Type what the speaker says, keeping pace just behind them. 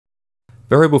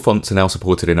Variable fonts are now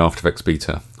supported in After Effects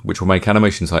Beta, which will make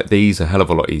animations like these a hell of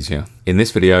a lot easier. In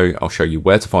this video, I'll show you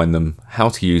where to find them, how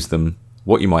to use them,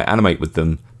 what you might animate with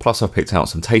them, plus I've picked out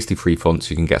some tasty free fonts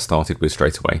you can get started with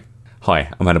straight away. Hi,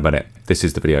 I'm Animate. This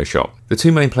is the video shop. The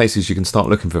two main places you can start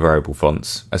looking for variable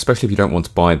fonts, especially if you don't want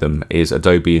to buy them, is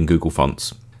Adobe and Google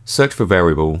Fonts. Search for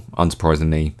variable,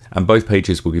 unsurprisingly, and both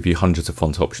pages will give you hundreds of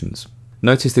font options.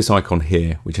 Notice this icon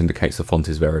here, which indicates the font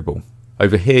is variable.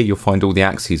 Over here you'll find all the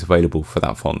axes available for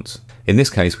that font. In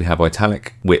this case we have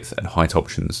italic, width and height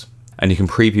options, and you can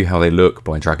preview how they look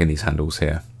by dragging these handles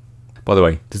here. By the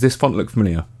way, does this font look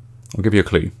familiar? I'll give you a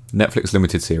clue. Netflix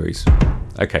limited series.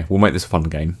 Okay, we'll make this a fun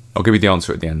game. I'll give you the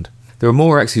answer at the end. There are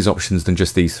more axes options than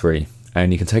just these three,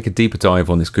 and you can take a deeper dive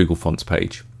on this Google Fonts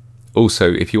page.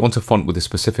 Also, if you want a font with a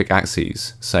specific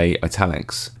axes, say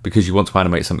italics, because you want to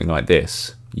animate something like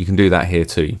this, you can do that here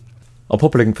too. I'll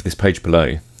pop a link for this page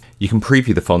below. You can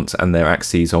preview the fonts and their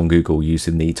axes on Google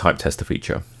using the type tester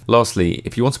feature. Lastly,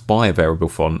 if you want to buy a variable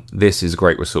font, this is a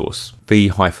great resource,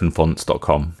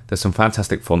 v-fonts.com. There's some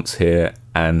fantastic fonts here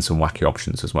and some wacky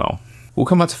options as well. We'll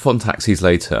come back to font axes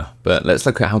later, but let's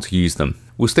look at how to use them.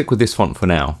 We'll stick with this font for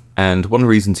now, and one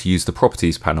reason to use the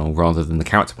properties panel rather than the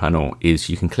character panel is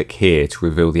you can click here to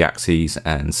reveal the axes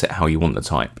and set how you want the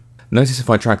type. Notice if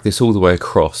I drag this all the way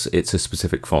across, it's a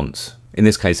specific font, in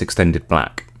this case extended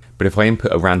black. But if I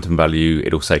input a random value,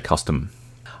 it'll say custom.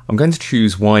 I'm going to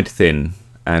choose wide thin,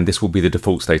 and this will be the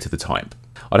default state of the type.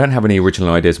 I don't have any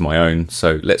original ideas of my own,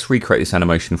 so let's recreate this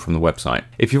animation from the website.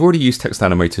 If you've already used text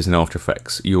animators in After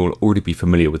Effects, you'll already be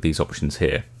familiar with these options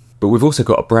here. But we've also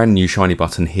got a brand new shiny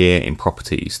button here in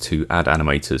properties to add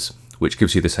animators, which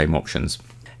gives you the same options.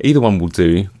 Either one will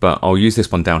do, but I'll use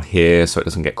this one down here so it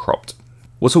doesn't get cropped.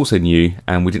 What's also new,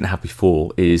 and we didn't have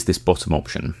before, is this bottom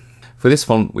option. For this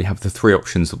font, we have the three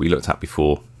options that we looked at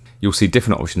before. You'll see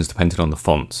different options depending on the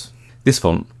font. This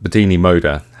font, Bedini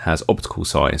Moda, has optical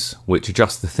size, which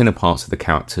adjusts the thinner parts of the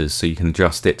characters so you can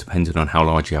adjust it depending on how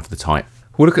large you have the type.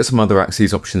 We'll look at some other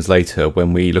axes options later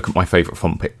when we look at my favourite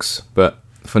font picks, but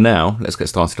for now, let's get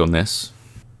started on this.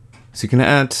 So you can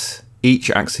add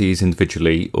each axis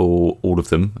individually or all of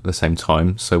them at the same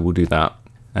time, so we'll do that.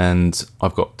 And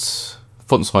I've got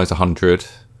font size 100,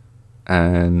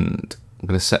 and I'm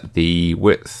going to set the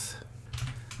width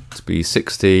to be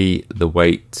 60, the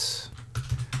weight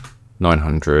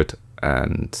 900,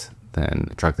 and then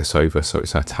drag this over so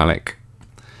it's italic.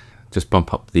 Just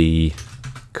bump up the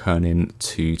kerning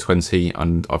to 20,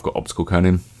 and I've got optical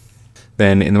kerning.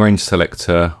 Then in the range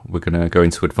selector, we're going to go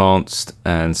into advanced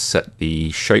and set the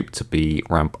shape to be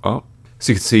ramp up.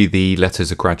 So you can see the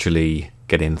letters are gradually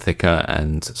getting thicker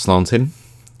and slanting.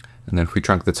 And then if we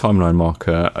drag the timeline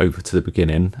marker over to the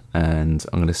beginning, and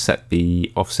I'm going to set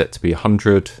the offset to be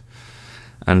 100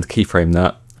 and keyframe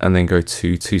that, and then go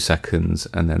to 2 seconds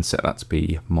and then set that to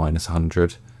be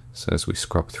 -100. So as we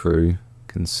scrub through, you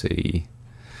can see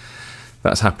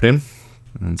that's happening.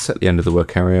 And set the end of the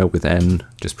work area with N,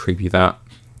 just preview that.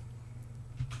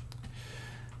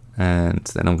 And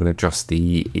then I'm going to adjust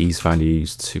the ease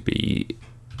values to be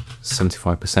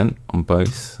 75% on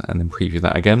both, and then preview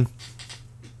that again.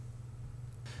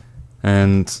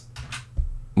 And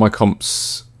my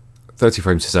comp's 30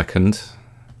 frames a second,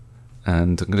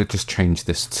 and I'm going to just change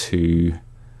this to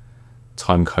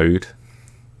time code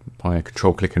by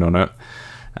control clicking on it,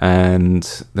 and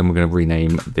then we're going to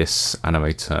rename this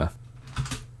animator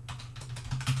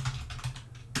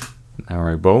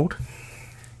narrow bold.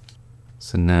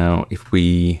 So now if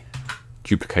we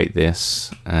duplicate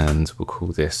this, and we'll call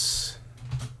this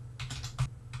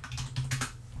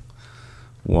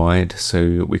wide,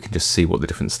 so we can just see what the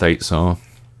different states are.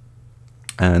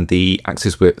 And the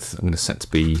axis width I'm going to set to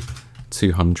be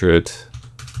 200,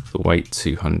 the weight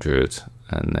 200,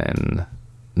 and then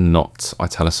not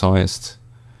italicized.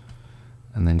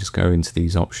 And then just go into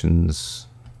these options.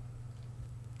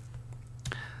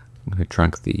 I'm going to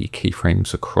drag the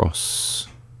keyframes across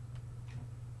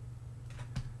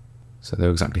so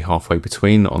they're exactly halfway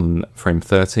between on frame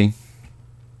 30.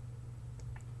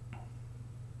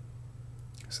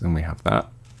 So then we have that.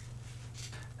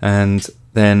 And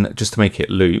then just to make it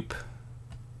loop,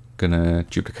 I'm going to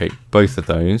duplicate both of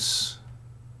those,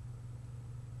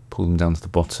 pull them down to the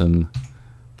bottom,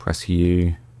 press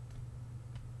U,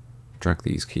 drag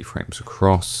these keyframes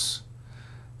across,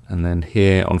 and then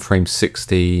here on frame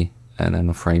 60 and then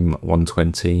on frame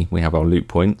 120 we have our loop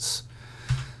points.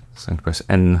 So I'm going to press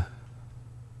N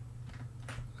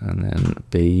and then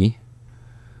B,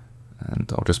 and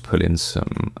I'll just pull in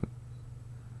some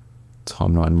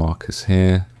timeline markers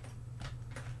here,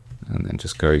 and then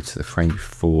just go to the frame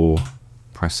before,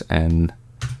 press N,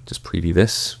 just preview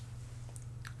this.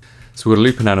 So we'll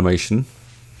loop an animation.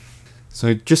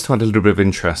 So just to add a little bit of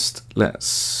interest,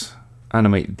 let's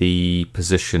animate the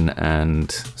position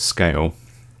and scale.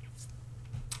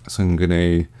 So I'm going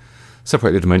to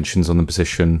separate the dimensions on the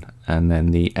position and then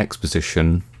the X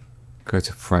position, go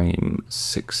to frame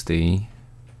 60.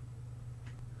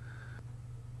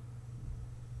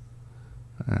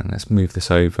 And let's move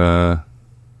this over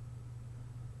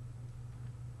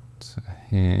to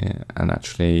here. And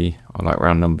actually, I like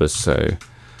round numbers, so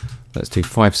let's do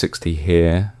 560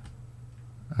 here.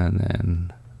 And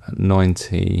then at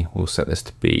 90, we'll set this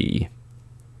to be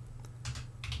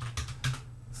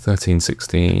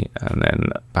 1360 and then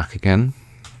back again.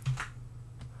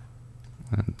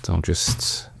 And I'll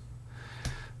just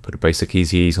put a basic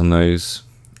easy ease on those.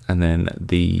 And then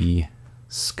the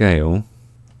scale,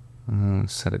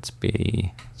 set it to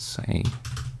be, say,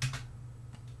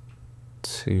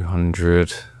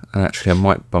 200. And actually I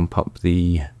might bump up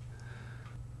the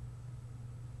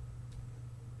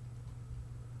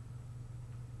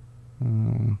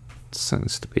set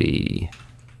this to be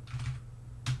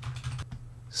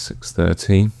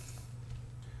 630.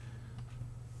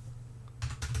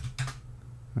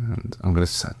 And I'm going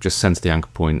to just center the anchor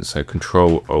point, so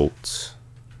Control Alt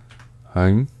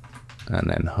Home and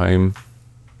then Home.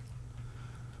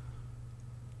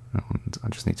 And I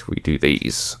just need to redo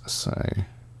these. So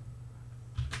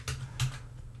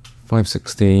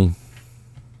 560,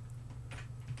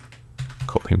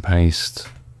 copy and paste,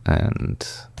 and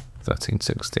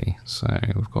 1360. So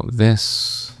we've got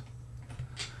this,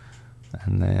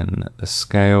 and then the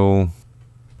scale,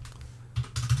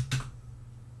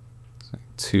 so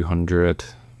 200.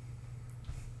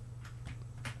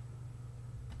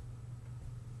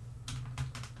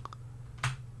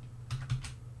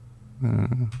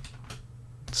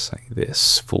 Say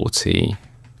this 40,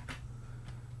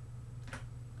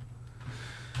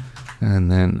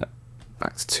 and then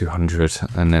back to 200,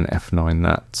 and then F9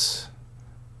 that.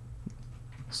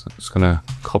 So I'm just going to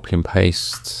copy and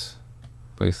paste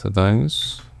both of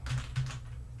those,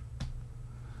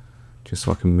 just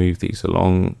so I can move these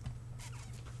along.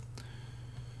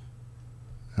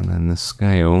 And then the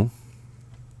scale,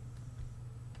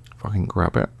 if I can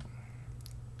grab it.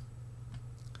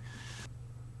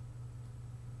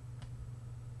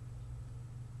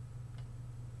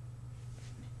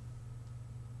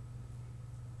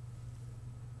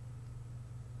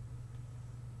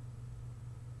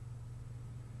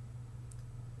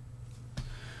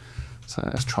 So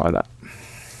let's try that.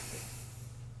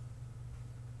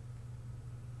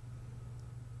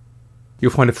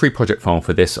 You'll find a free project file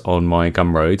for this on my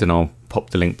Gumroad, and I'll pop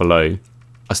the link below.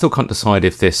 I still can't decide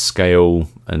if this scale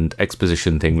and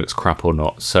exposition thing looks crap or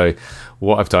not. So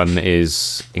what I've done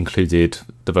is included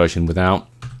the version without.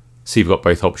 So you've got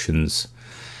both options,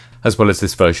 as well as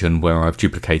this version where I've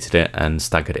duplicated it and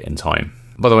staggered it in time.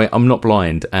 By the way, I'm not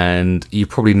blind, and you've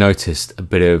probably noticed a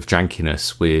bit of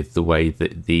jankiness with the way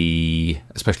that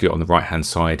especially on the right hand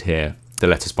side here, the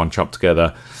letters bunch up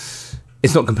together.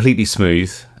 It's not completely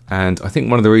smooth, and I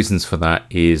think one of the reasons for that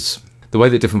is the way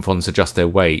that different fonts adjust their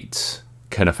weight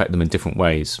can affect them in different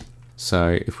ways.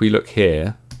 So if we look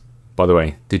here, by the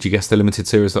way, did you guess the limited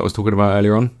series that I was talking about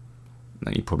earlier on?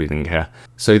 No, you probably didn't care.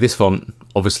 So this font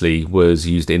obviously was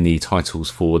used in the titles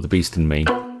for The Beast in Me.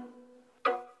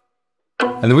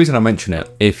 And the reason I mention it,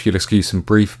 if you'll excuse some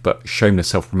brief but shameless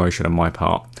self-promotion on my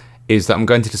part, is that I'm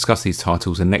going to discuss these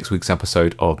titles in next week's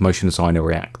episode of Motion Designer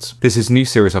Reacts. This is a new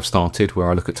series I've started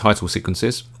where I look at title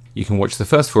sequences. You can watch the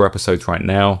first 4 episodes right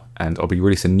now, and I'll be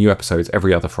releasing new episodes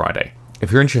every other Friday.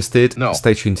 If you're interested,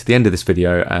 stay tuned to the end of this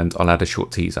video and I'll add a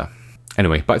short teaser.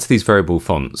 Anyway, back to these variable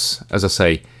fonts. As I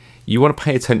say, you want to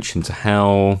pay attention to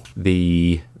how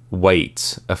the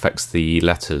weight affects the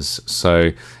letters.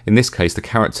 So in this case, the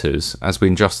characters, as we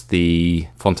adjust the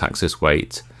font axis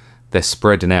weight, they're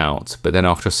spreading out, but then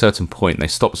after a certain point they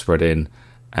stop spreading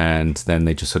and then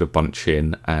they just sort of bunch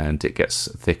in and it gets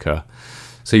thicker.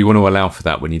 So you want to allow for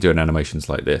that when you're doing animations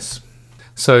like this.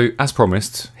 So as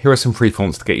promised, here are some free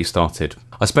fonts to get you started.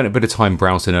 I spent a bit of time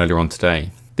browsing earlier on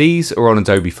today. These are on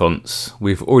Adobe fonts.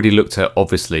 We've already looked at,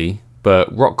 obviously,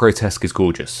 but Rock Grotesque is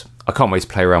gorgeous. I can't wait to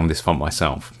play around with this font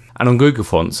myself. And on Google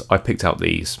Fonts, I picked out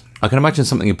these. I can imagine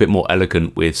something a bit more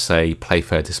elegant with, say,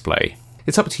 Playfair Display.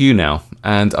 It's up to you now,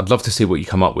 and I'd love to see what you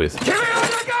come up with. Give me all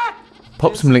you got!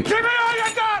 Pop some links. Give me all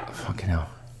you got! Fucking hell.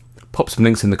 Pop some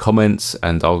links in the comments,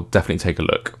 and I'll definitely take a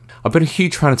look. I've been a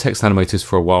huge fan of text animators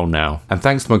for a while now, and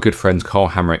thanks to my good friend Carl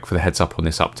Hamrick for the heads up on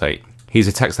this update. He's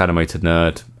a text animator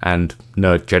nerd, and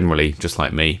nerd generally, just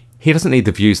like me. He doesn't need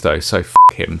the views though, so f***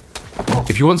 him.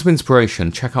 If you want some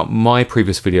inspiration, check out my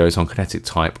previous videos on Kinetic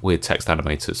type with text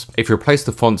animators. If you replace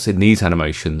the fonts in these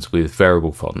animations with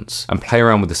variable fonts and play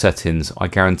around with the settings, I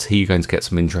guarantee you're going to get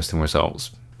some interesting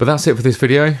results. But that's it for this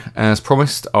video. As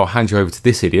promised, I'll hand you over to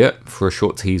this idiot for a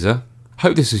short teaser.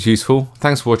 Hope this was useful.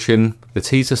 Thanks for watching. The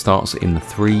teaser starts in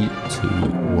 3, 2,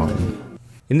 1.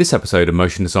 In this episode of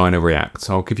Motion Designer Reacts,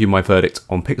 I'll give you my verdict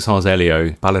on Pixar's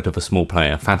Elio, Ballad of a Small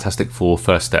Player, Fantastic Four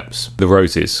First Steps, The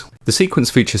Roses. The sequence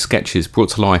features sketches brought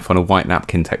to life on a white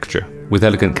napkin texture, with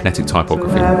elegant kinetic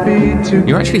typography.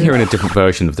 You're actually hearing a different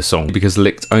version of the song because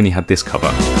Licked only had this cover.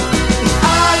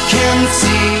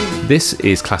 This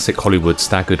is classic Hollywood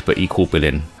staggered but equal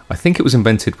billing. I think it was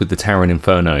invented with the Terran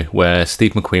Inferno, where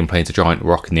Steve McQueen played a giant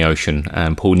rock in the ocean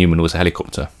and Paul Newman was a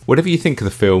helicopter. Whatever you think of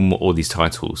the film or these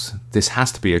titles, this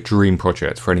has to be a dream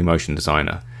project for any motion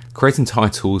designer. Creating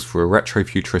titles for a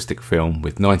retro-futuristic film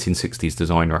with 1960s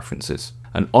design references.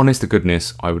 And honest to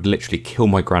goodness, I would literally kill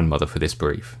my grandmother for this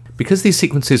brief. Because these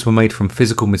sequences were made from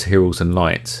physical materials and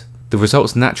light, the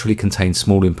results naturally contain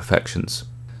small imperfections.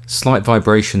 Slight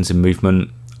vibrations in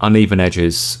movement, uneven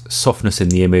edges, softness in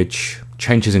the image,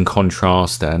 changes in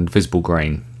contrast and visible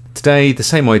grain. Today, the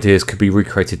same ideas could be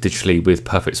recreated digitally with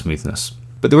perfect smoothness.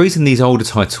 But the reason these older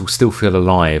titles still feel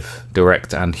alive,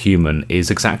 direct and human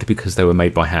is exactly because they were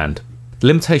made by hand. The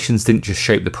limitations didn't just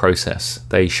shape the process,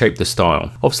 they shaped the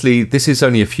style. Obviously, this is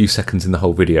only a few seconds in the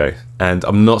whole video, and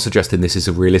I'm not suggesting this is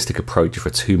a realistic approach for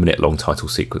a 2-minute long title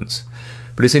sequence.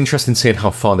 But it's interesting seeing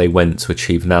how far they went to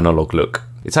achieve an analog look.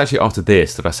 It's actually after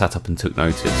this that I sat up and took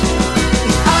notice.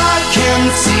 I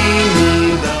can see